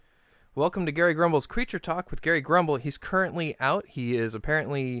Welcome to Gary Grumble's Creature Talk with Gary Grumble. He's currently out. He is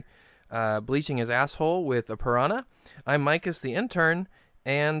apparently bleaching his asshole with a piranha. I'm Micus, the intern,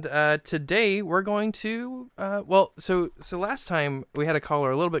 and today we're going to... So last time we had a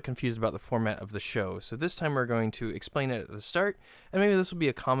caller a little bit confused about the format of the show, so this time we're going to explain it at the start, and maybe this will be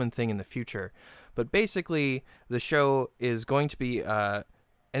a common thing in the future. But basically, the show is going to be...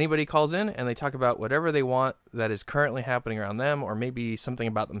 anybody calls in and they talk about whatever they want that is currently happening around them, or maybe something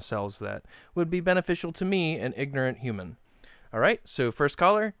about themselves that would be beneficial to me, an ignorant human. All right, so first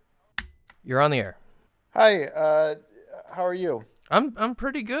caller, you're on the air. Hi, how are you? I'm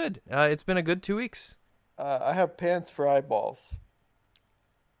pretty good. It's been a good 2 weeks. I have pants for eyeballs.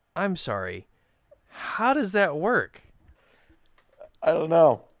 I'm sorry. How does that work? I don't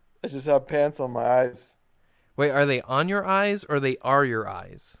know. I just have pants on my eyes. Wait, are they on your eyes or they are your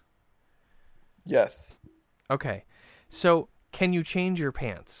eyes? Yes. Okay, so can you change your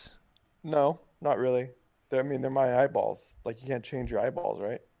pants? No, not really. They're my eyeballs. Like, you can't change your eyeballs,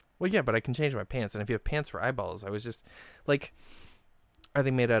 right? Well, yeah, but I can change my pants, and if you have pants for eyeballs, I was just like, are they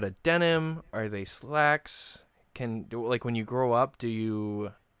made out of denim? Are they slacks? Like when you grow up,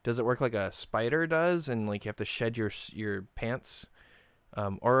 does it work like a spider does, and like you have to shed your pants?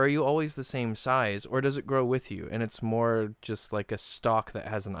 Or are you always the same size, or does it grow with you, and it's more just like a stalk that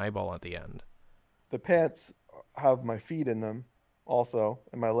has an eyeball at the end? The pants have my feet in them also,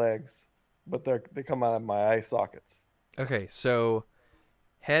 and my legs, but they come out of my eye sockets. Okay, so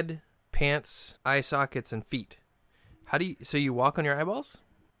head, pants, eye sockets, and feet. So you walk on your eyeballs?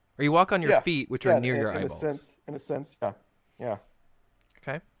 Or you walk on your Yeah. feet, which are Yeah, near your in a eyeballs? sense, yeah. Yeah.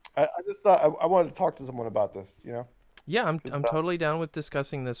 Okay. I just thought I wanted to talk to someone about this, you know? Yeah, 'Cause, I'm totally down with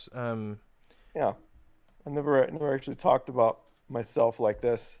discussing this. yeah. I never actually talked about myself like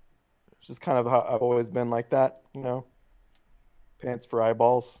this. It's just kind of how I've always been like that, you know? Pants for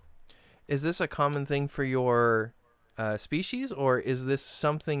eyeballs. Is this a common thing for your species, or is this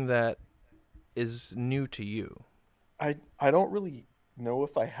something that is new to you? I don't really know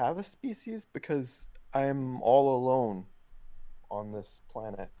if I have a species because I'm all alone on this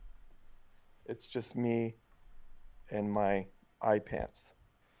planet. It's just me and my eye pants.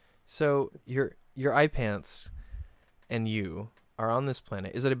 So It's your eye pants and you are on this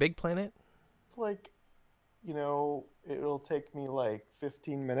planet. Is it a big planet? like, it'll take me like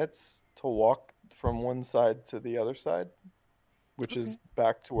 15 minutes to walk from one side to the other side, which Okay. is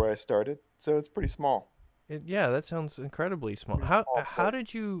back to where I started. So it's pretty small. Yeah, that sounds incredibly small. Pretty small How place.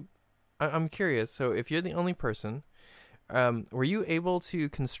 did you? I'm curious. So if you're the only person, were you able to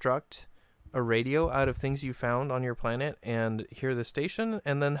construct a radio out of things you found on your planet and hear the station?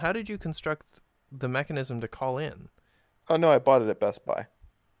 And then how did you construct the mechanism to call in? Oh no, I bought it at Best Buy.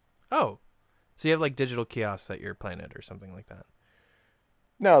 Oh, so you have like digital kiosks at your planet or something like that.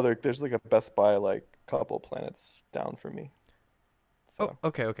 No, there's like a Best Buy like couple planets down for me. Oh, So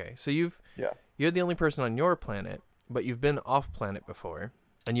okay. So yeah. you're the only person on your planet, but you've been off planet before,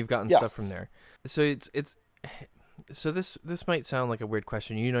 and you've gotten stuff from Yes. there. So it's so this might sound like a weird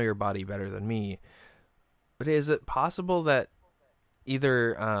question. You know your body better than me, but is it possible that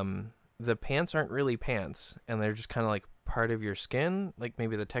either the pants aren't really pants and they're just kind of like part of your skin? Like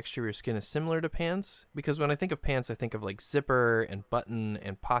maybe the texture of your skin is similar to pants? Because when I think of pants, I think of like zipper and button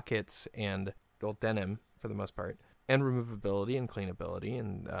and pockets and well denim for the most part, and removability and cleanability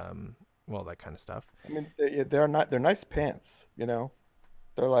and well that kind of stuff. I mean, they're not they're nice pants, you know.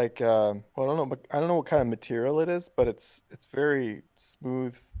 They're like well, I don't know what kind of material it is, but it's very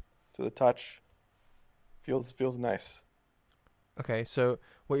smooth to the touch. Feels nice. Okay, so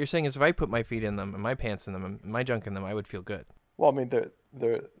what you're saying is if I put my feet in them and my pants in them and my junk in them, I would feel good. Well, I mean,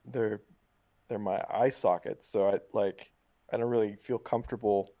 they're they're my eye sockets, so I don't really feel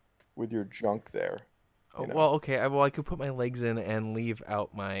comfortable with your junk there, Oh, you know. well, okay. I could put my legs in and leave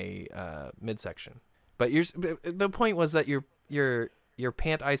out my midsection. But the point was that your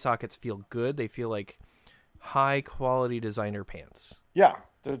pant eye sockets feel good. They feel like high quality designer pants. Yeah,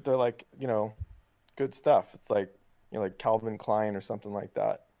 they're like, good stuff. It's like, like Calvin Klein or something like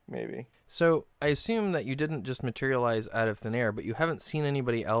that, maybe. So I assume that you didn't just materialize out of thin air, but you haven't seen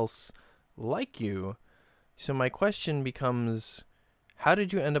anybody else like you. So my question becomes, how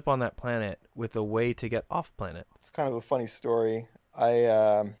did you end up on that planet with a way to get off planet? It's kind of a funny story.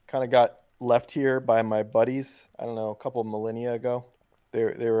 I kind of got left here by my buddies, I don't know, a couple of millennia ago. They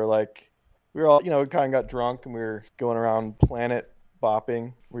were like, we were all, kind of got drunk and we were going around planet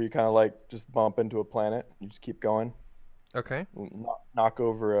bopping, where you kind of like just bump into a planet, you just keep going, Okay. knock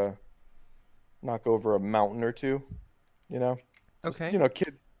over a mountain or two, you know, just Okay.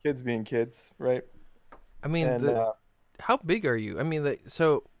 kids being kids, right? I mean, And how big are you? I mean,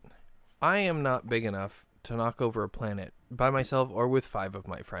 so I am not big enough to knock over a planet by myself or with 5 of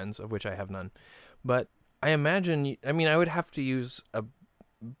my friends, of which I have none. But I imagine, I mean, I would have to use a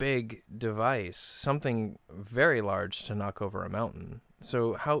big device, something very large to knock over a mountain.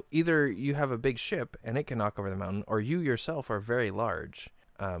 So how either you have a big ship and it can knock over the mountain, or you yourself are very large.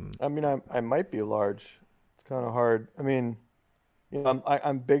 I mean, I might be large. It's kind of hard. I mean,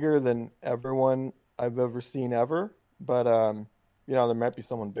 I'm bigger than everyone I've ever seen ever, but there might be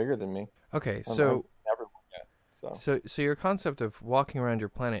someone bigger than me. Okay, I haven't so seen everyone yet. So so your concept of walking around your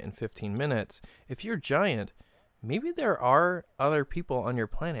planet in 15 minutes, if you're giant, maybe there are other people on your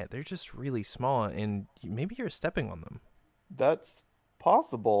planet. They're just really small, and maybe you're stepping on them. that's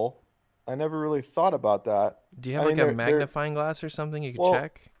possible. I never really thought about that. Do you have I like mean, a they're magnifying glass or something you could well,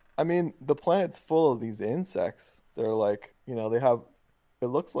 check? I mean, the planet's full of these insects. They're like, they have. It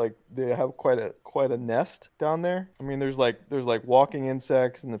looks like they have quite a nest down there. I mean, there's like walking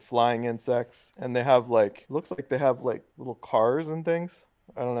insects and the flying insects, and they have like looks like they have like little cars and things.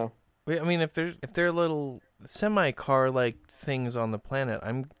 I don't know. Wait, I mean, if they're little semi-car like things on the planet,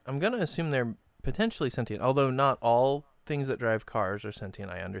 I'm gonna assume they're potentially sentient. Although not all things that drive cars are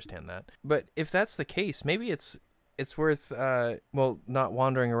sentient. I understand that. But if that's the case, maybe it's worth not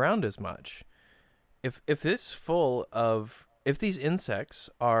wandering around as much. If it's full of if these insects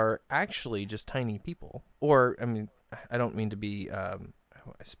are actually just tiny people, or I mean, I don't mean to be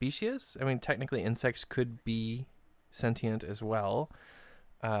specious. I mean, technically, insects could be sentient as well.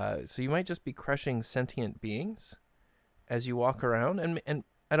 So you might just be crushing sentient beings as you walk around, and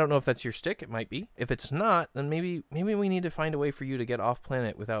I don't know if that's your stick. It might be. If it's not, then maybe we need to find a way for you to get off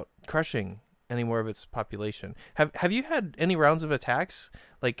planet without crushing any more of its population. Have you had any rounds of attacks,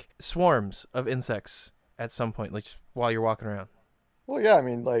 like swarms of insects at some point, like just while you're walking around? Well, yeah, I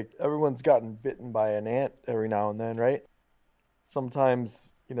mean, like everyone's gotten bitten by an ant every now and then, right?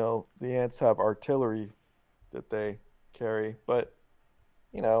 Sometimes, the ants have artillery that they carry, but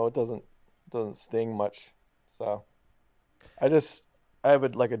it doesn't sting much. So I just I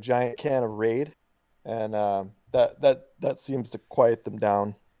have like a giant can of Raid, and that seems to quiet them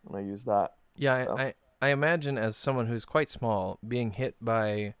down when I use that. Yeah, So I imagine as someone who's quite small, being hit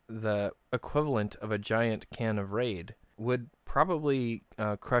by the equivalent of a giant can of Raid would probably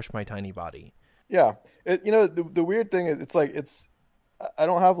crush my tiny body. yeah, the weird thing is I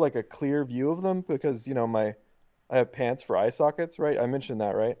don't have like a clear view of them because I have pants for eye sockets, right? I mentioned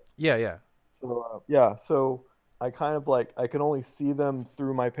that, right? Yeah, yeah. So yeah, so I kind of like I can only see them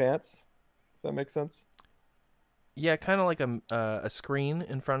through my pants. Does that make sense? Yeah, kind of like a screen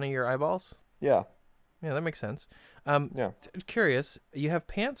in front of your eyeballs. Yeah, Yeah, that makes sense. yeah. Curious, you have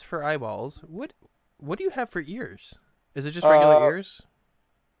pants for eyeballs. What do you have for ears? Is it just regular Uh, ears?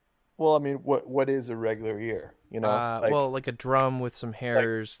 well, I mean, what is a regular ear? Like Well, like a drum with some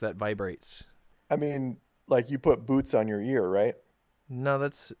like hairs that vibrates. I mean, like you put boots on your ear, right? No,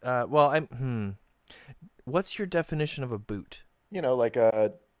 that's well, What's your definition of a boot? Like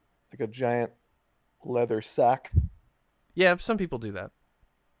a giant leather sack. Yeah, some people do that.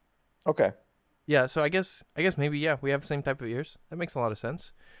 Okay. Yeah, so I guess maybe yeah, we have the same type of ears. That makes a lot of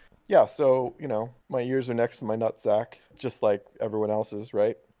sense. Yeah, so, my ears are next to my nut sack, just like everyone else's,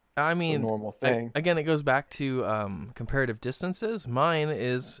 right? I It's a mean, normal thing. again, it goes back to comparative distances. Mine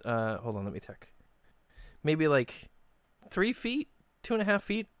is hold on, let me check. Maybe like 3 feet, 2.5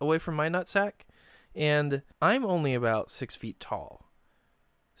 feet away from my nutsack, and I'm only about 6 feet tall.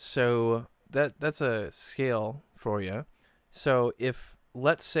 So that's a scale for you. So if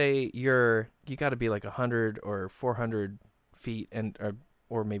let's say you got to be like 100 or 400 feet and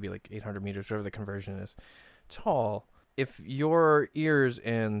or maybe like 800 meters, whatever the conversion is, tall. If your ears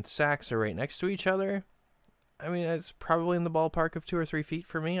and sacks are right next to each other, I mean it's probably in the ballpark of 2 or 3 feet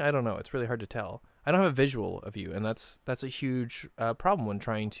for me. I don't know. It's really hard to tell. I don't have a visual of you, and that's a huge problem when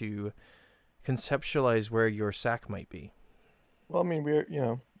trying to conceptualize where your sack might be. Well, I mean,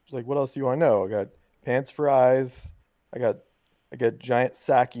 like what else do you want to know? I got pants for eyes. I got I got giant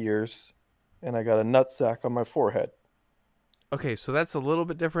sack ears, and I got a nut sack on my forehead. Okay, so that's a little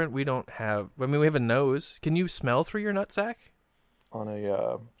bit different. We don't have. I mean, we have a nose. Can you smell through your nutsack? On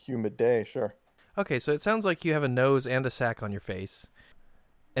a humid day, sure. Okay, so it sounds like you have a nose and a sack on your face,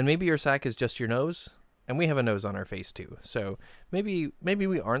 and maybe your sack is just your nose, and we have a nose on our face too. So maybe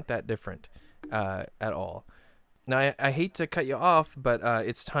we aren't that different at all. Now I hate to cut you off, but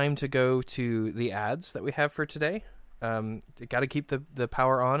it's time to go to the ads that we have for today. Got to keep the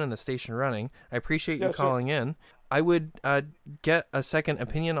power on and the station running. I appreciate you Yeah, sure. calling in. I would get a second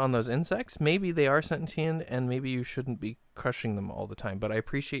opinion on those insects. Maybe they are sentient, and maybe you shouldn't be crushing them all the time. But I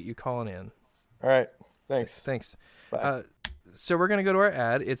appreciate you calling in. All right. Thanks. Thanks. Bye. Uh, So we're going to go to our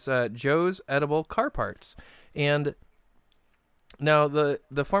ad. It's Joe's Edible Car Parts. And now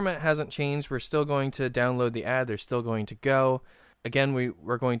the format hasn't changed. We're still going to download the ad. They're still going to go. Again,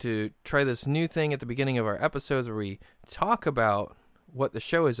 we're going to try this new thing at the beginning of our episodes where we talk about what the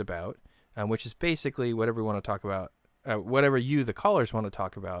show is about, which is basically whatever we want to talk about, whatever you, the callers, want to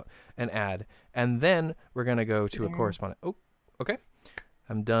talk about, an ad. And then we're going to go to a correspondent. Oh, okay.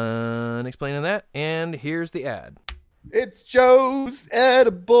 I'm done explaining that. And here's the ad. It's Joe's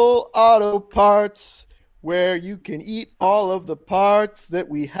Edible Auto Parts, where you can eat all of the parts that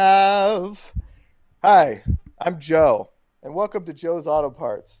we have. Hi, I'm Joe, and welcome to Joe's Auto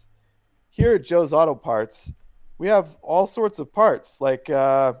Parts. Here at Joe's Auto Parts, we have all sorts of parts, like, we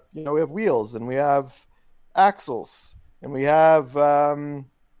have wheels, and we have axles, and we have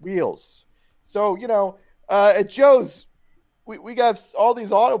wheels. So, at Joe's, we got all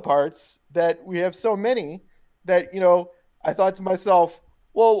these auto parts that we have so many that, I thought to myself,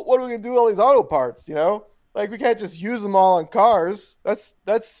 well, what are we going to do with all these auto parts, Like, we can't just use them all on cars. That's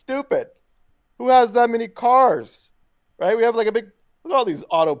stupid. Who has that many cars, right? We have like a big, look at all these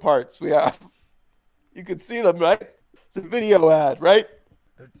auto parts we have. You can see them, right? It's a video ad, right?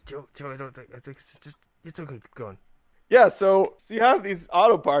 Joe, I think it's okay. Keep going. Yeah, so you have these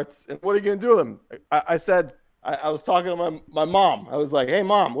auto parts, and what are you going to do with them? I said, I was talking to my mom. I was like, hey,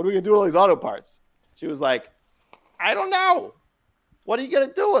 Mom, what are we going to do with all these auto parts? She was like, I don't know. What are you going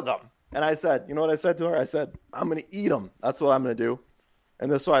to do with them? And I said, you know what I said to her? I said, I'm going to eat them. That's what I'm going to do.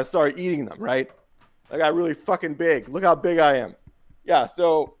 And so I started eating them, right? I got really fucking big. Look how big I am. Yeah,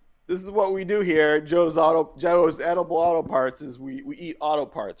 so this is what we do here at Joe's Edible Auto Parts is we eat auto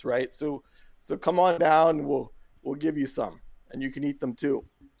parts, right? So come on down and we'll give you some. And you can eat them too.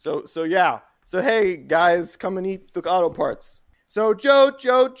 So yeah. So hey, guys, come and eat the auto parts. So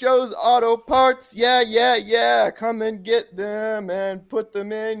Joe's Auto Parts, yeah, come and get them and put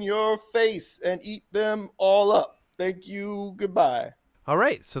them in your face and eat them all up. Thank you, goodbye. All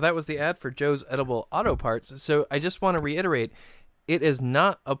right, so that was the ad for Joe's Edible Auto Parts. So I just want to reiterate, it is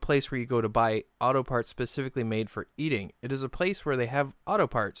not a place where you go to buy auto parts specifically made for eating. It is a place where they have auto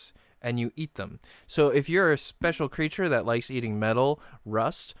parts and you eat them. So if you're a special creature that likes eating metal,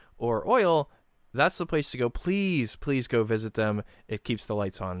 rust, or oil, that's the place to go. Please go visit them. It keeps the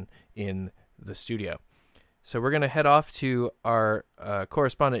lights on in the studio. So we're going to head off to our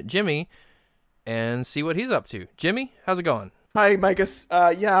correspondent, Jimmy, and see what he's up to. Jimmy, how's it going? Hi, Micus.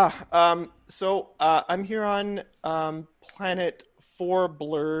 So I'm here on Planet 4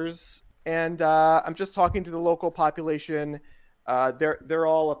 Blurs, and I'm just talking to the local population. They're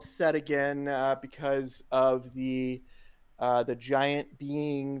all upset again because of the giant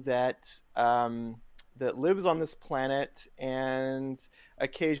being that lives on this planet and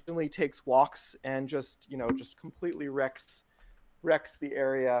occasionally takes walks and just completely wrecks the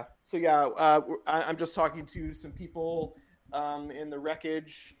area. So yeah, I'm just talking to some people in the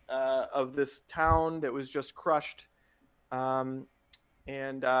wreckage of this town that was just crushed. And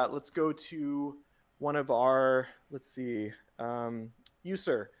let's go to one of our. Let's see, you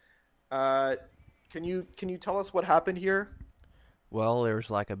sir. Can you tell us what happened here? Well, there was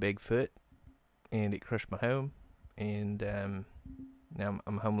like a Bigfoot, and it crushed my home, and now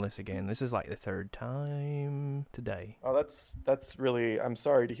I'm homeless again. This is like the third time today. Oh, that's really. I'm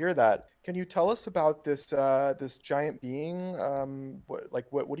sorry to hear that. Can you tell us about this giant being?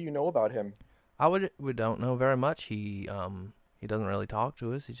 What do you know about him? We don't know very much. He doesn't really talk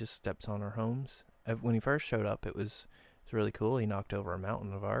to us. He just steps on our homes. When he first showed up, it's really cool. He knocked over a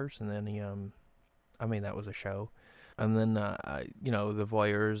mountain of ours, and then he that was a show. And then the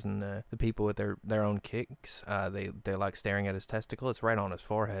voyeurs and the people with their own kicks, they like staring at his testicle. It's right on his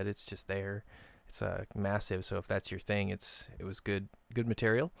forehead. It's just there. It's massive. So if that's your thing, it was good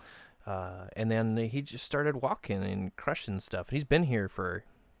material. And then he just started walking and crushing stuff. And he's been here for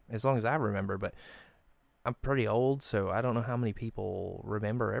as long as I remember, but I'm pretty old, so I don't know how many people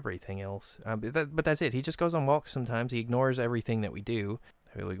remember everything else. But that's it. He just goes on walks sometimes. He ignores everything that we do.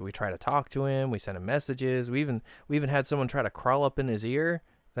 We try to talk to him. We send him messages. We even had someone try to crawl up in his ear.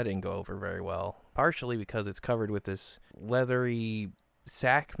 That didn't go over very well. Partially because it's covered with this leathery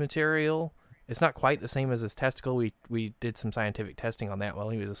sack material. It's not quite the same as his testicle. We did some scientific testing on that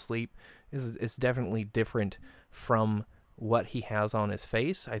while he was asleep. It's definitely different from what he has on his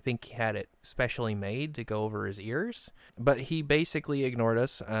face. I think he had it specially made to go over his ears. But he basically ignored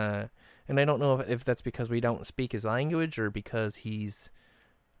us. And I don't know if that's because we don't speak his language or because he's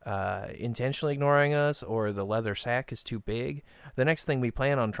intentionally ignoring us or the leather sack is too big. The next thing we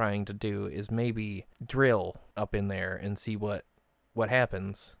plan on trying to do is maybe drill up in there and see what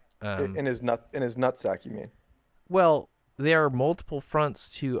happens. In his nut sack, you mean? Well, there are multiple fronts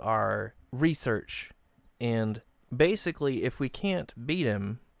to our research, and basically, if we can't beat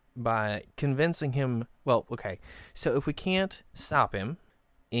him by convincing him, well, okay, so if we can't stop him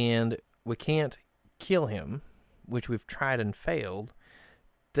and we can't kill him, which we've tried and failed,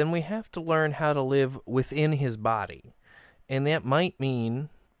 then we have to learn how to live within his body. And that might mean,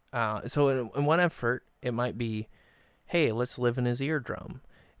 so in one effort, it might be, hey, let's live in his eardrum.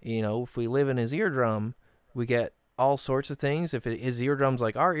 You know, if we live in his eardrum, we get all sorts of things. If his eardrum's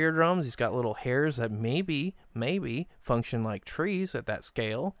like our eardrums, he's got little hairs that maybe function like trees at that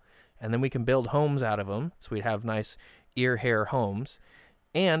scale. And then we can build homes out of them. So we'd have nice ear hair homes.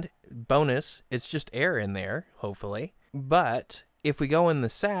 And bonus, it's just air in there, hopefully. But if we go in the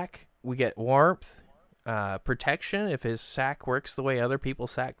sack, we get warmth, protection. If his sack works the way other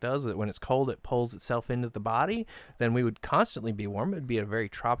people's sack does, that when it's cold it pulls itself into the body, then we would constantly be warm. It'd be a very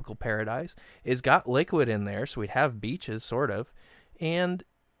tropical paradise. It's got liquid in there, so we'd have beaches, sort of. And,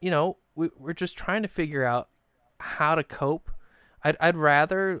 you know, we're just trying to figure out how to cope. I'd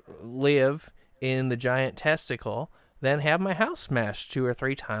rather live in the giant testicle than have my house smashed 2 or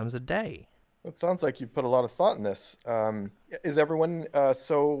 3 times a day. It sounds like you put a lot of thought in this. Is everyone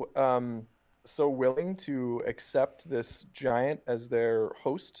so willing to accept this giant as their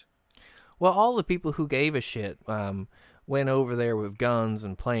host? Well, all the people who gave a shit went over there with guns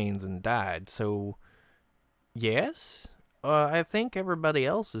and planes and died. So, yes, I think everybody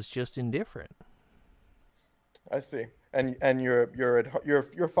else is just indifferent. I see. And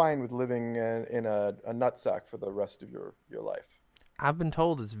you're fine with living in a nutsack for the rest of your life. I've been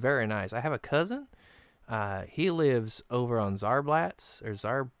told it's very nice. I have a cousin. He lives over on Zarblatz or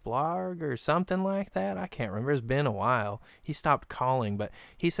Zarblarg or something like that. I can't remember. It's been a while. He stopped calling, but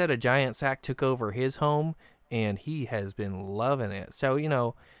he said a giant sack took over his home, and he has been loving it. So, you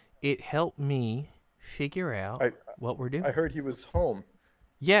know, it helped me figure out what we're doing. I heard he was home.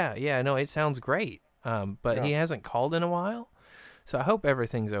 Yeah, no, it sounds great. But Yeah. he hasn't called in a while, so I hope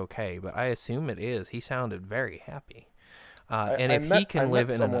everything's okay, but I assume it is. He sounded very happy. And if he can live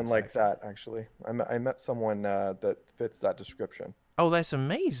in someone like that, actually, I met someone that fits that description. Oh, that's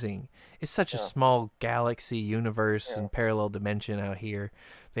amazing! It's such a small galaxy, universe, and parallel dimension out here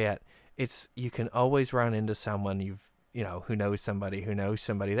that you can always run into someone who knows somebody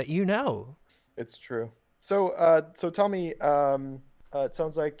that you know. It's true. So tell me, it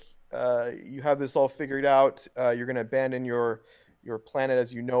sounds like you have this all figured out. You're going to abandon your planet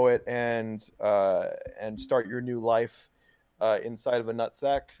as you know it and start your new life inside of a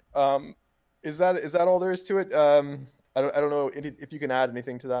nutsack. Is that all there is to it? I don't know if you can add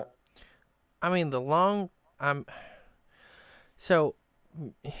anything to that. I mean, so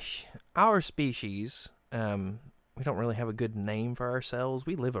our species, we don't really have a good name for ourselves.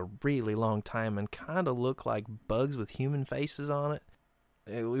 We live a really long time and kind of look like bugs with human faces on it.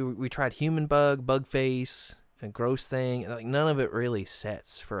 We tried human bug face, a gross thing. Like, none of it really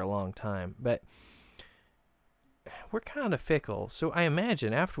sets for a long time. But we're kind of fickle. So I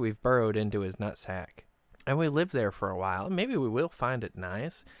imagine after we've burrowed into his nutsack and we live there for a while, maybe we will find it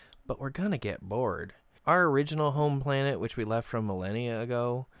nice, but we're going to get bored. Our original home planet, which we left from millennia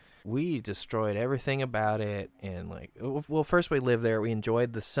ago, we destroyed everything about it. And first we lived there. We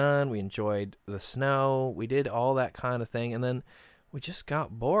enjoyed the sun. We enjoyed the snow. We did all that kind of thing. And then we just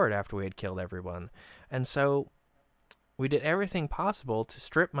got bored after we had killed everyone. And so we did everything possible to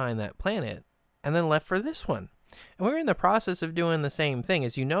strip mine that planet and then left for this one. And we're in the process of doing the same thing.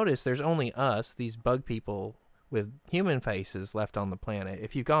 As you notice, there's only us, these bug people with human faces, left on the planet.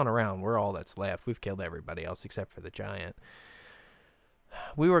 If you've gone around, we're all that's left. We've killed everybody else except for the giant.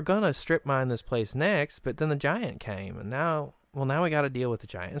 We were going to strip mine this place next, but then the giant came. And now we got to deal with the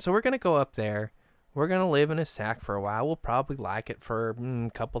giant. And so we're going to go up there. We're going to live in a sack for a while. We'll probably like it for a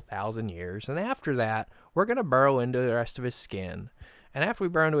couple thousand years. And after that, we're going to burrow into the rest of his skin. And after we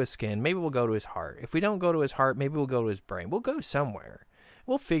burrow into his skin, maybe we'll go to his heart. If we don't go to his heart, maybe we'll go to his brain. We'll go somewhere.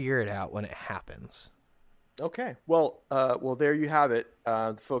 We'll figure it out when it happens. Okay. Well, there you have it.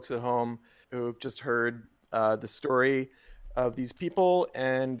 The folks at home who've just heard the story of these people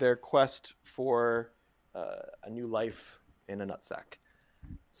and their quest for a new life in a nutsack.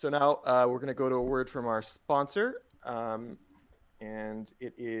 So now we're going to go to a word from our sponsor, and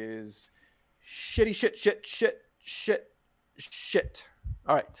it is shitty shit.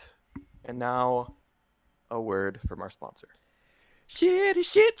 All right. And now a word from our sponsor. Shitty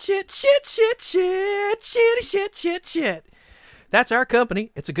shit. That's our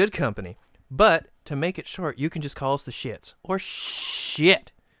company. It's a good company. But to make it short, you can just call us the shits or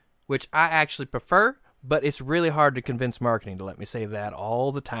shit, which I actually prefer, but it's really hard to convince marketing to let me say that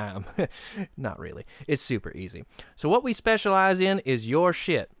all the time. Not really. It's super easy. So what we specialize in is your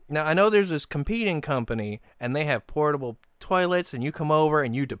shit. Now, I know there's this competing company, and they have portable toilets, and you come over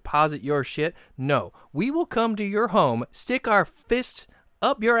and you deposit your shit. No, we will come to your home, stick our fists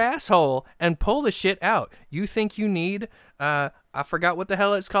up your asshole, and pull the shit out. You think you need, I forgot what the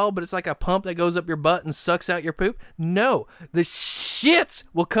hell it's called, but it's like a pump that goes up your butt and sucks out your poop? No, the shits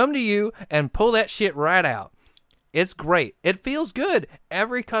will come to you and pull that shit right out. It's great. It feels good.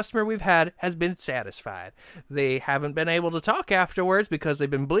 Every customer we've had has been satisfied. They haven't been able to talk afterwards because they've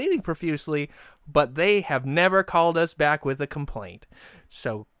been bleeding profusely, but they have never called us back with a complaint.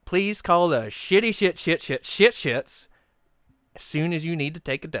 So please call the shitty shits as soon as you need to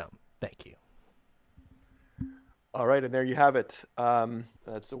take a dump. Thank you. All right, and there you have it.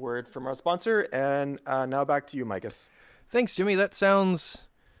 That's a word from our sponsor. And now back to you, Micus. Thanks, Jimmy. That sounds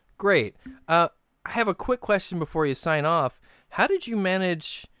great. I have a quick question before you sign off. How did you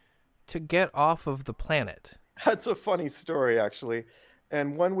manage to get off of the planet? That's a funny story, actually,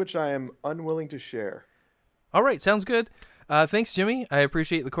 and one which I am unwilling to share. All right, sounds good. Thanks, Jimmy. I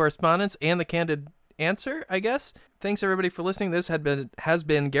appreciate the correspondence and the candid answer, I guess. Thanks, everybody, for listening. This has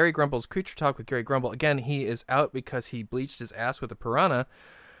been Garry Grumble's Creature Talk with Garry Grumble. Again, he is out because he bleached his ass with a piranha.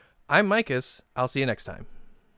 I'm Micus. I'll see you next time.